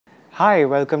Hi,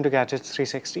 welcome to Gadgets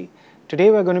 360.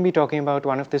 Today we're going to be talking about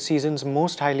one of the season's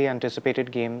most highly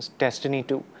anticipated games, Destiny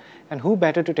 2. And who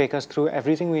better to take us through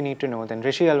everything we need to know than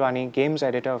Rishi Alwani, games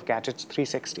editor of Gadgets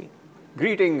 360.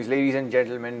 Greetings, ladies and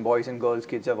gentlemen, boys and girls,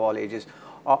 kids of all ages.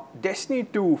 Destiny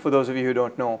 2, for those of you who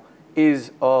don't know,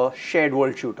 is a shared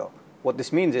world shooter. What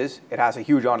this means is it has a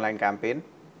huge online campaign,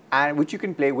 and which you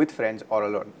can play with friends or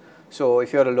alone. So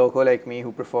if you're a loco like me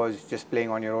who prefers just playing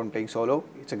on your own, playing solo,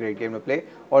 it's a great game to play.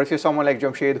 Or if you're someone like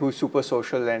Jamshed who's super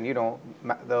social and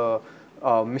the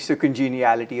Mr.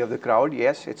 Congeniality of the crowd,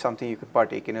 yes, it's something you can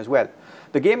partake in as well.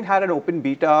 The game had an open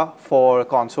beta for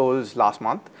consoles last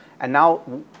month, and now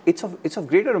it's of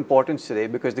greater importance today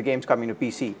because the game's coming to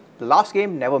PC. The last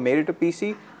game never made it to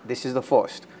PC. This is the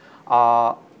first.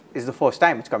 Is the first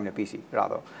time it's coming to PC,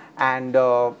 rather. And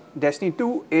Destiny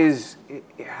 2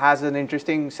 has an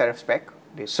interesting set of spec.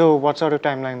 So what sort of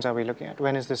timelines are we looking at?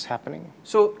 When is this happening?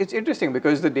 So it's interesting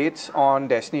because the dates on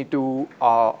Destiny 2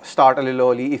 start a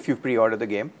little early if you've pre-ordered the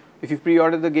game. If you've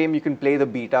pre-ordered the game, you can play the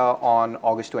beta on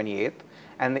August 28th,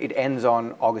 and it ends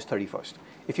on August 31st.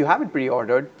 If you haven't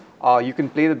pre-ordered, you can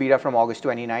play the beta from August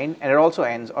 29, and it also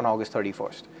ends on August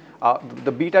 31st.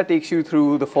 The beta takes you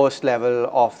through the first level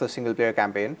of the single-player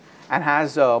campaign and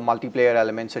has multiplayer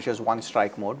elements such as One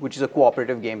Strike mode, which is a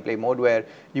cooperative gameplay mode where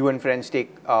you and friends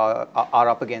are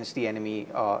up against the enemy,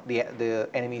 the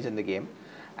enemies in the game.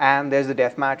 And there's the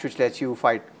deathmatch, which lets you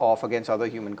fight off against other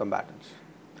human combatants.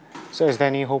 So is there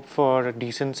any hope for a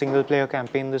decent single-player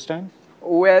campaign this time?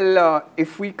 Well,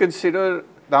 if we consider,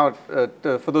 now,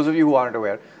 for those of you who aren't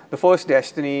aware, the first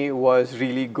Destiny was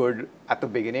really good at the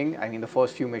beginning. I mean, the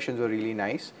first few missions were really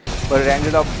nice, but it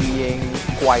ended up being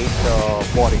quite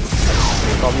boring.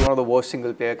 Probably one of the worst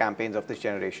single-player campaigns of this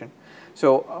generation.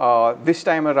 So this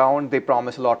time around, they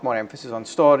promise a lot more emphasis on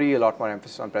story, a lot more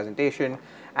emphasis on presentation,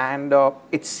 and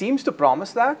it seems to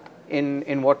promise that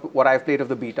in what I've played of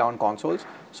the beta on consoles.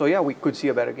 So yeah, we could see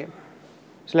a better game.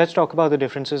 So let's talk about the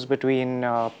differences between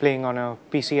playing on a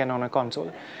PC and on a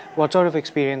console. What sort of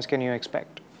experience can you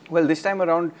expect? Well, this time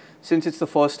around, since it's the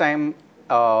first time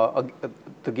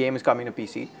the game is coming to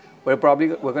PC, we're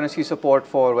going to see support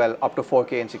for, well, up to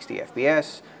 4K and 60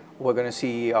 FPS. We're going to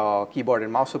see keyboard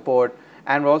and mouse support,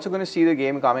 and we're also going to see the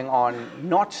game coming on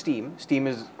not Steam. Steam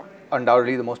is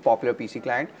undoubtedly the most popular PC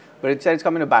client, but it said it's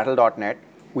coming to Battle.net,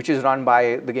 which is run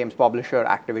by the game's publisher,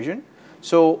 Activision.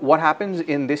 So what happens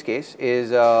in this case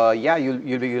is, yeah,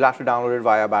 you'll have to download it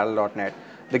via Battle.net.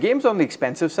 The game's on the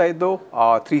expensive side though,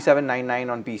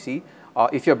 $3,799 on PC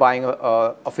if you're buying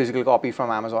a physical copy from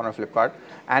Amazon or Flipkart.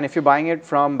 And if you're buying it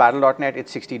from Battle.net,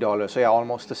 it's $60. So yeah,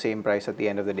 almost the same price at the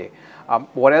end of the day.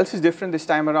 What else is different this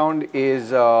time around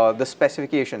is the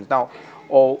specifications. Now,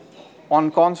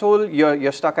 on console,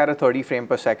 you're stuck at a 30 frame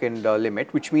per second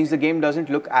limit, which means the game doesn't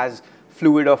look as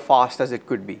fluid or fast as it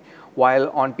could be. While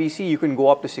on PC, you can go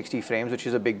up to 60 frames, which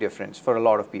is a big difference for a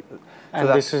lot of people. And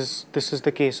this is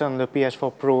the case on the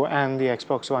PS4 Pro and the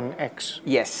Xbox One X.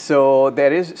 Yes. So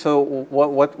there is. So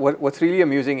what's really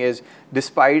amusing is,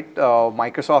 despite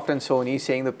Microsoft and Sony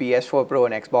saying the PS4 Pro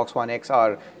and Xbox One X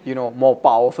are more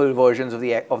powerful versions of the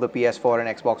PS4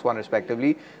 and Xbox One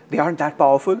respectively, they aren't that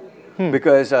powerful.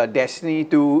 Because Destiny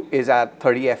 2 is at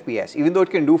 30 FPS. Even though it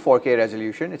can do 4K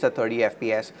resolution, it's at 30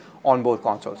 FPS on both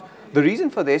consoles. The reason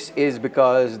for this is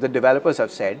because the developers have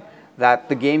said that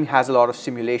the game has a lot of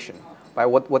simulation. By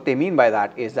what they mean by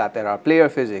that is that there are player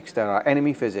physics, there are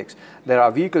enemy physics, there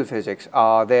are vehicle physics,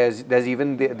 there's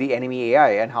even the enemy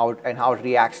AI and how it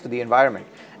reacts to the environment.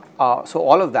 So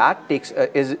all of that makes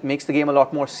the game a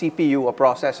lot more CPU or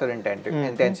processor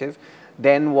intensive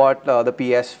than what the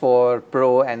PS4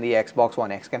 Pro and the Xbox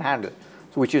One X can handle,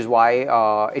 which is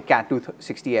why it can't do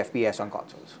 60 FPS on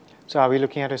consoles. So are we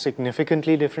looking at a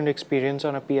significantly different experience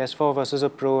on a PS4 versus a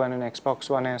Pro and an Xbox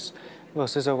One S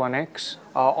versus a One X?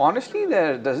 Honestly,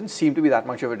 there doesn't seem to be that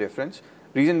much of a difference.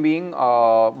 Reason being,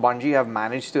 Bungie have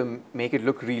managed to make it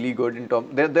look really good in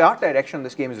terms. The art direction of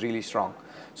this game is really strong.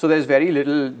 So there's very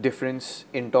little difference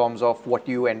in terms of what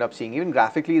you end up seeing. Even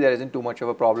graphically, there isn't too much of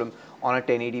a problem on a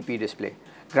 1080p display.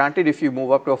 Granted, if you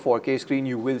move up to a 4K screen,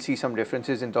 you will see some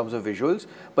differences in terms of visuals,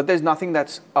 but there's nothing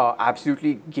that's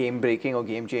absolutely game-breaking or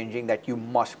game-changing that you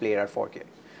must play at 4K.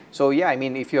 So yeah, I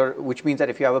mean, which means that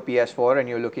if you have a PS4 and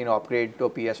you're looking to upgrade to a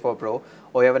PS4 Pro,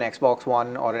 or you have an Xbox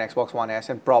One or an Xbox One S,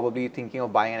 and probably thinking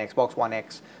of buying an Xbox One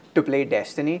X to play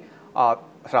Destiny,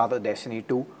 rather Destiny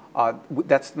 2,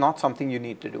 that's not something you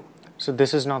need to do. So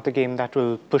this is not the game that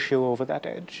will push you over that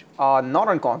edge? Not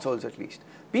on consoles, at least.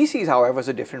 PCs, however, is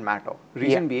a different matter.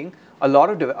 Reason being, a lot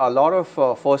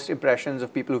of first impressions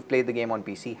of people who've played the game on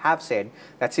PC have said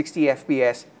that 60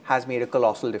 FPS has made a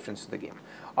colossal difference to the game.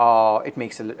 It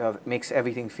makes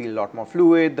everything feel a lot more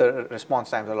fluid. The response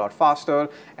times are a lot faster,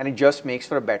 and it just makes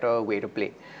for a better way to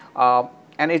play.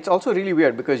 And it's also really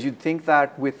weird because you'd think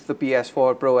that with the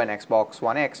PS4 Pro and Xbox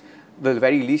One X, the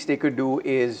very least they could do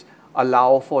is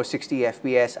allow for 60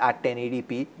 FPS at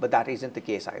 1080p, but that isn't the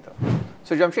case either.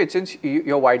 So Jamshed, since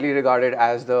you're widely regarded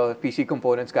as the PC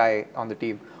components guy on the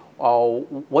team,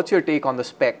 what's your take on the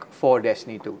spec for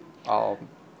Destiny 2?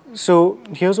 So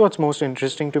here's what's most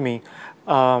interesting to me.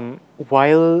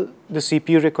 While the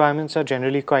CPU requirements are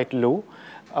generally quite low,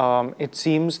 it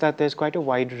seems that there's quite a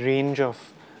wide range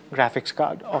of graphics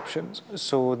card options.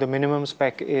 So the minimum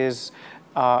spec is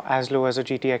as low as a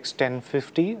GTX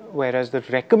 1050, whereas the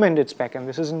recommended spec, and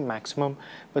this isn't maximum,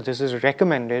 but this is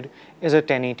recommended, is a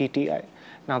 1080 Ti.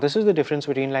 Now this is the difference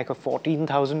between like a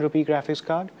 14,000 rupee graphics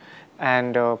card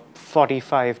and a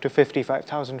 45 to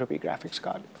 55,000 rupee graphics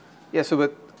card. Yeah, so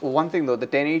but one thing though, the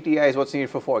 1080 Ti is what's needed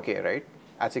for 4K, right?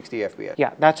 At 60 FPS.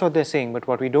 Yeah, that's what they're saying, but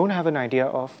what we don't have an idea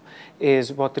of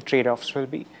is what the trade-offs will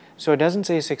be. So it doesn't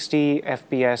say 60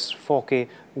 FPS 4K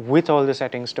with all the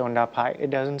settings turned up high. It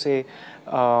doesn't say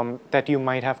that you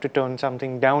might have to turn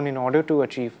something down in order to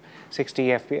achieve 60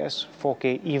 FPS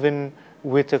 4K, even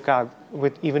with a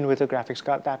graphics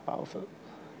card that powerful.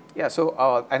 Yeah, so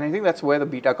and I think that's where the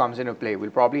beta comes into play.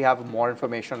 We'll probably have more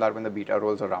information on that when the beta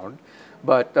rolls around.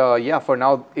 But yeah, for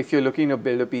now, if you're looking to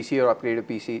build a PC or upgrade a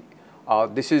PC,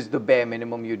 this is the bare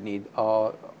minimum you'd need.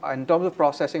 In terms of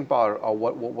processing power,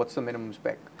 what's the minimum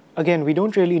spec? Again, we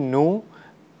don't really know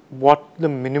what the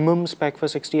minimum spec for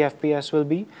 60 FPS will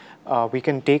be. We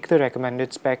can take the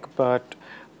recommended spec, but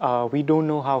we don't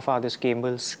know how far this game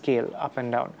will scale up and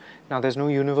down. Now, there's no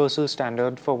universal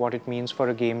standard for what it means for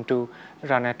a game to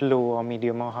run at low or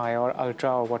medium or high or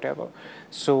ultra or whatever.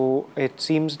 So it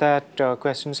seems that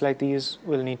questions like these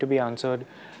will need to be answered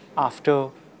after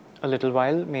a little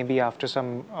while, maybe after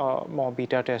some more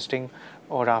beta testing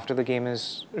or after the game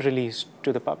is released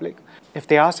to the public. If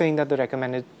they are saying that the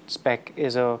recommended spec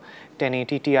is a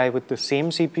 1080 Ti with the same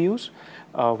CPUs,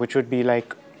 which would be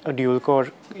like a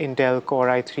dual-core Intel Core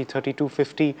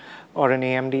i3-3250 or an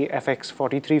AMD FX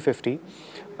 4350.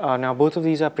 Now, both of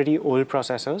these are pretty old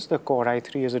processors. The Core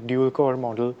i3 is a dual-core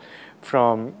model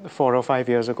from 4 or 5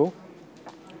 years ago,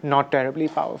 not terribly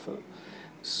powerful.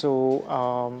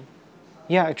 So,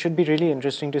 yeah, it should be really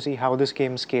interesting to see how this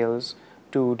game scales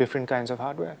to different kinds of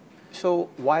hardware. So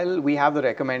while we have the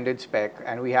recommended spec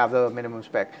and we have the minimum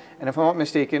spec, and if I'm not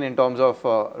mistaken, in terms of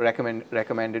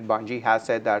recommended, Bungie has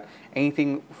said that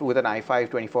anything with an i5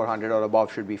 2400 or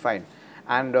above should be fine.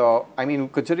 And I mean,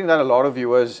 considering that a lot of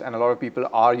viewers and a lot of people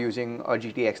are using a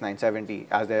GTX 970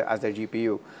 as their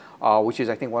GPU, which is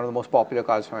I think one of the most popular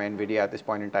cards from NVIDIA at this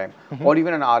point in time, or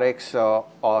even an RX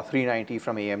 390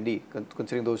 from AMD,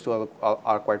 considering those two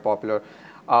are quite popular.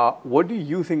 What do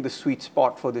you think the sweet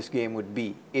spot for this game would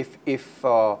be if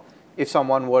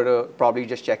someone were to probably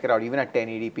just check it out, even at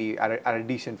 1080p at a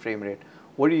decent frame rate?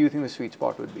 What do you think the sweet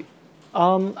spot would be?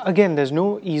 Again, there's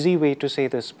no easy way to say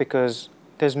this because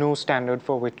there's no standard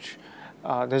for which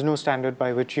there's no standard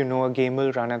by which you know a game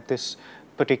will run at this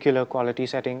particular quality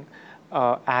setting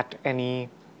at any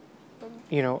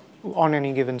on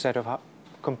any given set of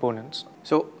components.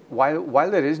 So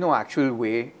while there is no actual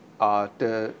way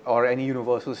or any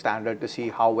universal standard to see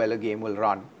how well a game will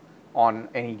run on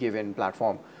any given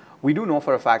platform, we do know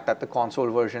for a fact that the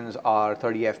console versions are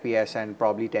 30 FPS and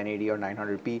probably 1080 or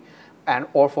 900p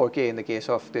or 4K in the case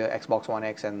of the Xbox One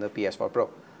X and the PS4 Pro.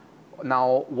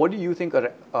 Now, what do you think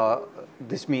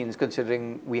this means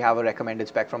considering we have a recommended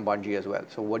spec from Bungie as well?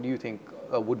 So what do you think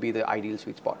would be the ideal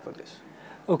sweet spot for this?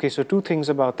 Okay, so two things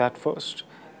about that first.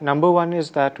 Number one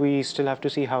is that we still have to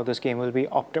see how this game will be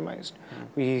optimized.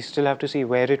 We still have to see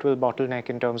where it will bottleneck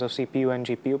in terms of CPU and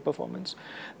GPU performance.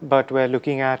 But we're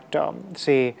looking at,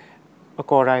 say, a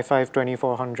Core i5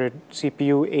 2400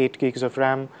 CPU, 8 gigs of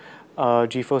RAM,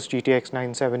 GeForce GTX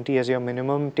 970 as your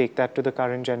minimum, take that to the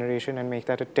current generation and make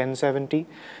that a 1070.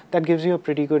 That gives you a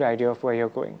pretty good idea of where you're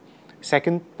going.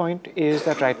 Second point is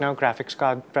that right now graphics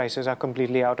card prices are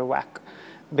completely out of whack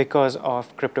because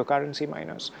of cryptocurrency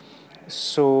miners.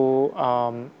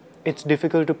 So it's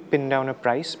difficult to pin down a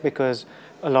price because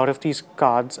a lot of these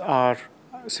cards are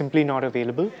simply not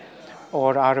available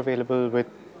or are available with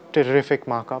terrific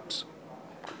markups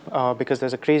because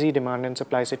there's a crazy demand and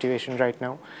supply situation right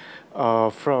now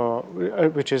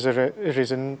which is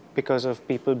arisen because of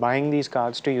people buying these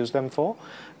cards to use them for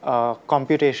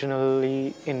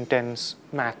computationally intense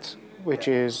math, which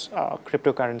is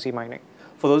cryptocurrency mining.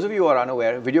 For those of you who are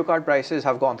unaware, video card prices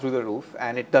have gone through the roof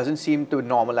and it doesn't seem to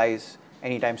normalize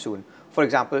anytime soon. For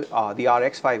example, the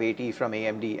RX 580 from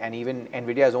AMD and even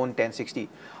NVIDIA's own 1060,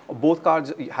 both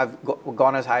cards have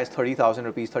gone as high as 30,000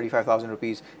 rupees, 35,000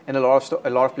 rupees in a lot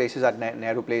of places at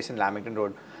Nehru Place and Lamington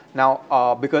Road.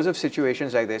 Now, because of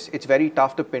situations like this, it's very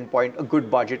tough to pinpoint a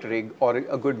good budget rig or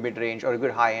a good mid-range or a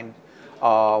good high-end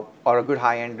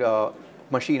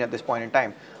machine at this point in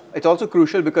time. It's also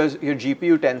crucial because your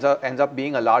GPU ends up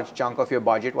being a large chunk of your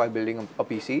budget while building a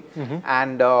PC,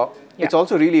 and it's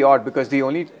also really odd because the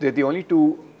only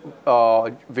two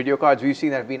video cards we've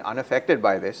seen that have been unaffected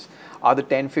by this are the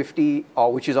 1050,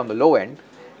 which is on the low end,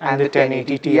 and the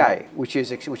 1080 Ti, which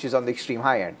is on the extreme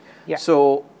high end. Yeah.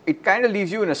 So it kind of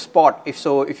leaves you in a spot. If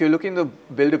you're looking to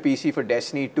build a PC for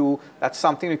Destiny 2, that's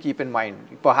something to keep in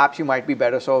mind. Perhaps you might be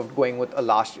better served going with a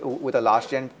last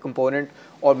gen component,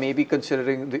 or maybe consider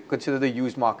the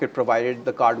used market, provided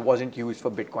the card wasn't used for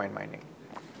Bitcoin mining.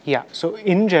 Yeah, so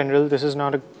in general, this is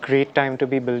not a great time to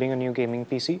be building a new gaming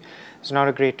PC. It's not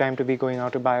a great time to be going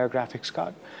out to buy a graphics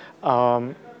card.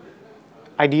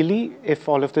 Ideally, if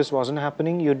all of this wasn't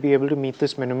happening, you'd be able to meet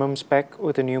this minimum spec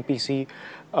with a new PC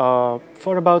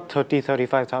for about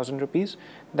 35,000 rupees.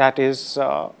 That is,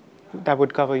 that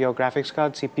would cover your graphics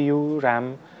card, CPU,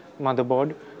 RAM,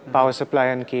 motherboard, power supply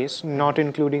and case, not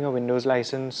including a Windows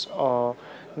license or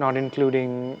not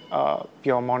including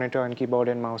your monitor and keyboard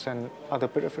and mouse and other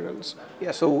peripherals.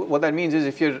 Yeah, so what that means is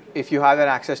if you have that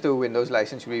access to a Windows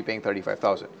license, you'll be paying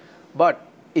 35,000. But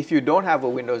if you don't have a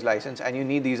Windows license and you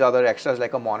need these other extras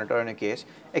like a monitor and a case,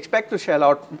 expect to shell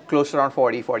out close to around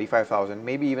 45,000,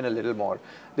 maybe even a little more,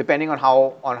 depending on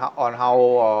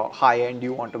how high end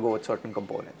you want to go with certain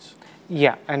components.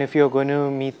 Yeah, and if you're going to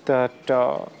meet that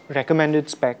recommended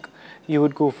spec, you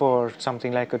would go for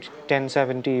something like a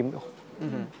 1070,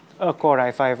 a Core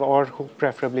i5, or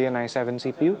preferably an i7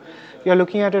 CPU. You're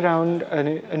looking at around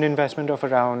an investment of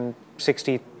around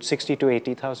 60 to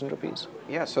 80,000 rupees.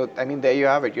 Yeah, so I mean, there you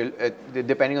have it.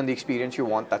 Depending on the experience you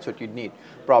want, that's what you'd need.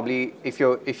 Probably if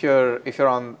you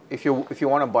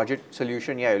want a budget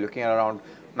solution, yeah, you're looking at around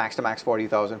max to max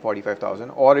 40,000, 45,000,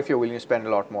 or if you're willing to spend a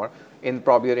lot more, in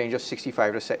probably a range of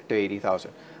 65 to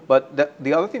 80,000. But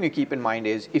the other thing to keep in mind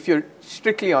is if you're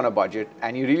strictly on a budget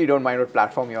and you really don't mind what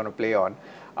platform you want to play on,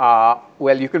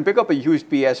 well, you can pick up a used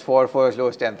PS4 for as low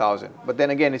as 10,000. But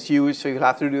then again, it's used, so you'll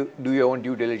have to do your own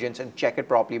due diligence and check it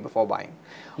properly before buying.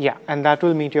 Yeah, and that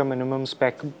will meet your minimum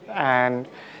spec. And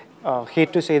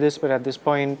hate to say this, but at this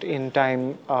point in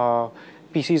time,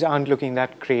 PCs aren't looking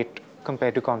that great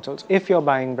compared to consoles if you're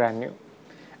buying brand new.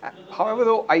 However,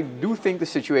 though, I do think the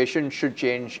situation should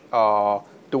change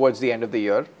towards the end of the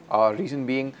year. Reason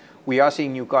being, we are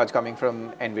seeing new cards coming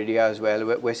from NVIDIA as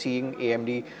well. We're seeing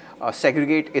AMD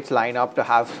segregate its lineup to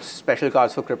have special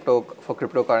cards for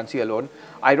cryptocurrency alone.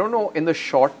 I don't know in the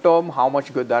short term how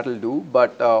much good that'll do,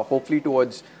 but hopefully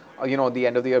towards the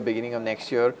end of the year, beginning of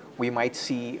next year, we might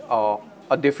see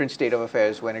a different state of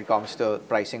affairs when it comes to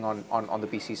pricing on the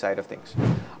PC side of things.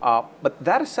 But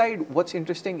that aside, what's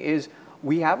interesting is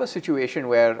we have a situation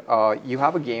where you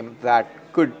have a game that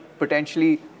could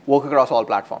potentially work across all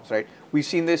platforms, right? We've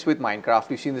seen this with Minecraft,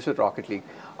 we've seen this with Rocket League.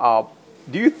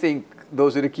 Do you think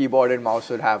those with a keyboard and mouse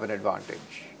would have an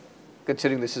advantage,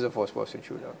 considering this is a first-person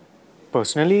shooter?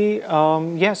 Personally,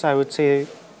 yes, I would say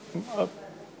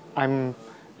I'm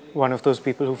one of those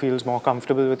people who feels more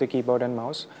comfortable with the keyboard and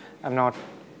mouse. I'm not,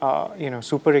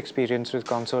 super experienced with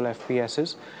console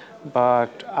FPSs,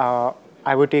 but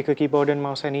I would take a keyboard and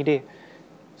mouse any day.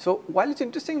 So while it's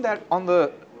interesting that on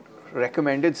the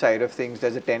recommended side of things,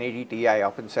 there's a 1080 Ti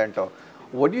up in center,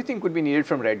 what do you think would be needed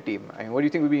from Red Team? I mean, what do you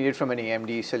think would be needed from an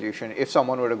AMD solution if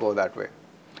someone were to go that way?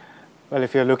 Well,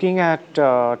 if you're looking at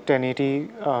 1080,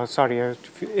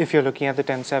 if you're looking at the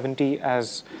 1070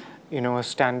 as a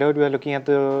standard, we're looking at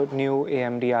the new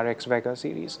AMD RX Vega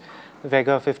series. The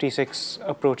Vega 56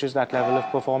 approaches that level of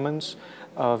performance.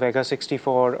 Vega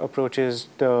 64 approaches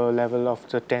the level of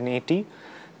the 1080.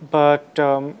 But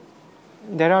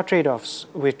there are trade-offs,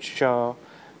 which A,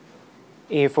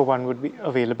 for one, would be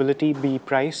availability, B,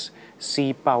 price,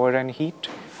 C, power and heat.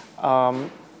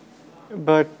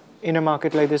 But in a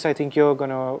market like this, I think you're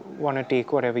going to want to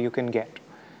take whatever you can get.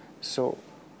 So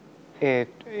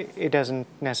it doesn't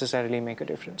necessarily make a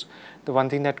difference. The one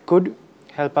thing that could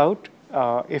help out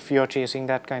if you're chasing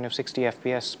that kind of 60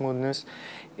 FPS smoothness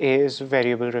is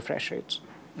variable refresh rates.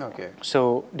 Okay.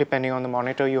 So depending on the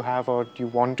monitor you have or you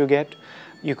want to get,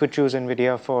 you could choose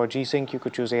NVIDIA for G-Sync, you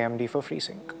could choose AMD for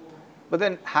FreeSync. But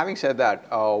then, having said that,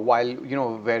 while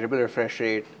variable refresh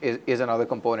rate is another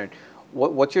component,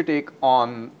 what's your take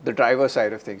on the driver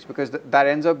side of things? Because that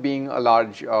ends up being a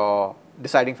large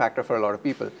deciding factor for a lot of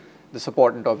people. the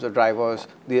support in terms of drivers,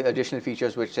 the additional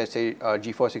features which, let's say,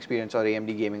 GeForce Experience or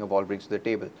AMD Gaming Evolved brings to the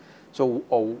table. So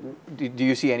do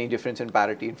you see any difference in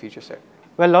parity in feature set?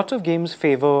 Well, lots of games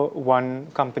favor one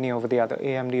company over the other,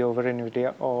 AMD over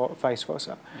NVIDIA or vice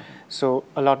versa. So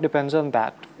a lot depends on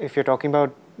that. If you're talking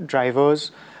about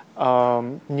drivers,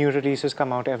 new releases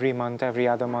come out every month, every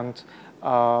other month,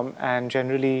 and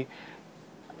generally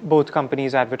both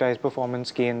companies advertise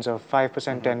performance gains of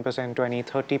 5%, 10%, 20,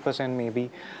 30%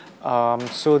 maybe.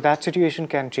 So that situation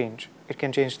can change. It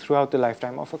can change throughout the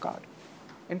lifetime of a card.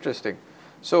 Interesting.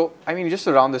 So, I mean, just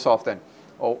to round this off then,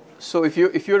 so if you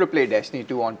were to play Destiny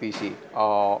 2 on PC,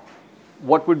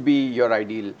 what would be your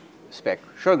ideal spec?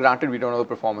 Sure, granted, we don't know the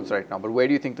performance right now, but where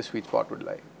do you think the sweet spot would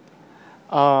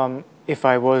lie? If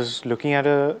I was looking at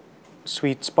a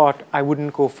sweet spot, I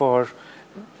wouldn't go for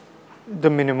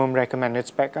the minimum recommended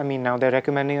spec. I mean, now they're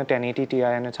recommending a 1080 Ti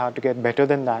and it's hard to get better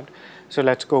than that. So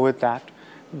let's go with that.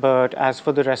 But as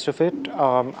for the rest of it,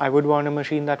 I would want a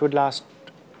machine that would last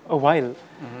a while.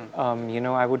 You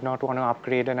know, I would not want to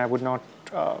upgrade, and I would not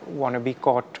want to be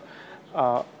caught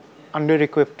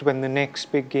under-equipped when the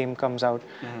next big game comes out.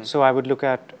 So I would look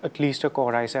at least a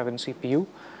Core i7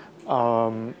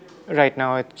 CPU. Right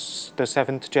now it's the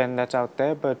 7th gen that's out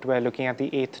there, but we're looking at the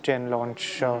 8th gen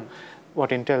launch,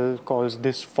 what Intel calls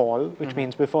this fall, which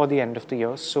means before the end of the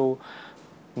year. So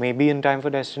maybe in time for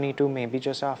Destiny 2, maybe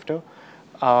just after.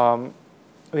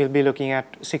 We'll be looking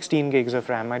at 16 gigs of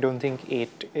RAM. I don't think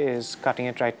 8 is cutting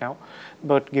it right now,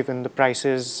 but given the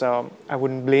prices, I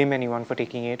wouldn't blame anyone for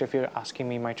taking 8. If you're asking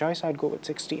me my choice, I'd go with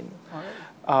 16.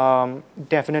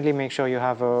 Definitely make sure you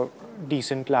have a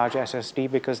decent large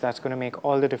SSD, because that's going to make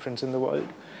all the difference in the world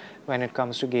when it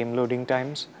comes to game loading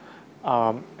times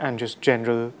and just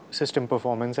general system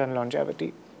performance and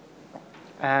longevity.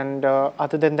 And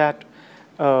other than that,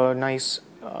 a nice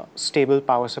stable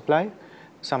power supply,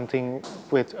 something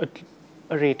with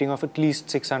a rating of at least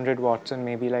 600 watts and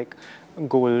maybe like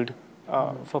gold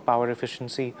for power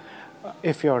efficiency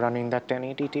if you're running that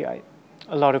 1080 Ti.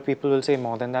 A lot of people will say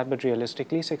more than that, but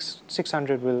realistically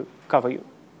 600 will cover you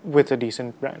with a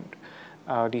decent brand,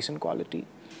 decent quality,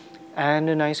 and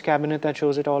a nice cabinet that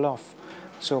shows it all off.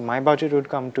 So my budget would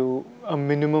come to a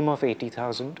minimum of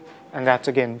 80,000, and that's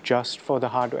again just for the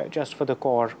hardware, just for the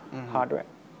core hardware.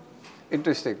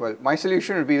 Interesting. Well, my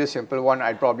solution would be the simple one.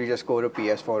 I'd probably just go to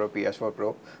PS4 or PS4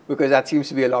 Pro, because that seems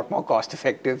to be a lot more cost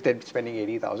effective than spending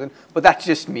 80,000. But that's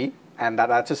just me, and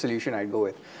that's a solution I'd go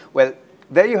with. Well,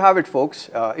 there you have it, folks.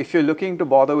 If you're looking to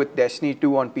bother with Destiny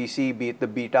 2 on PC, be it the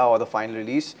beta or the final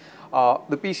release,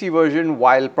 the PC version,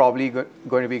 while probably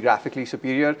going to be graphically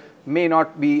superior, may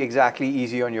not be exactly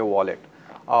easy on your wallet.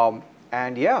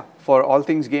 And yeah, for all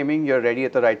things gaming, you're ready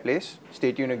at the right place.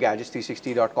 Stay tuned to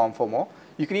Gadgets360.com for more.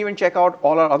 You can even check out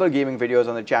all our other gaming videos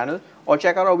on the channel, or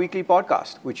check out our weekly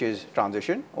podcast, which is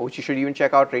Transition, or which you should even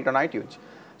check out right on iTunes.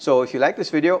 So if you like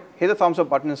this video, hit the thumbs up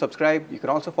button and subscribe. You can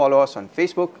also follow us on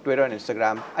Facebook, Twitter, and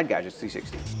Instagram at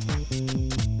Gadgets360.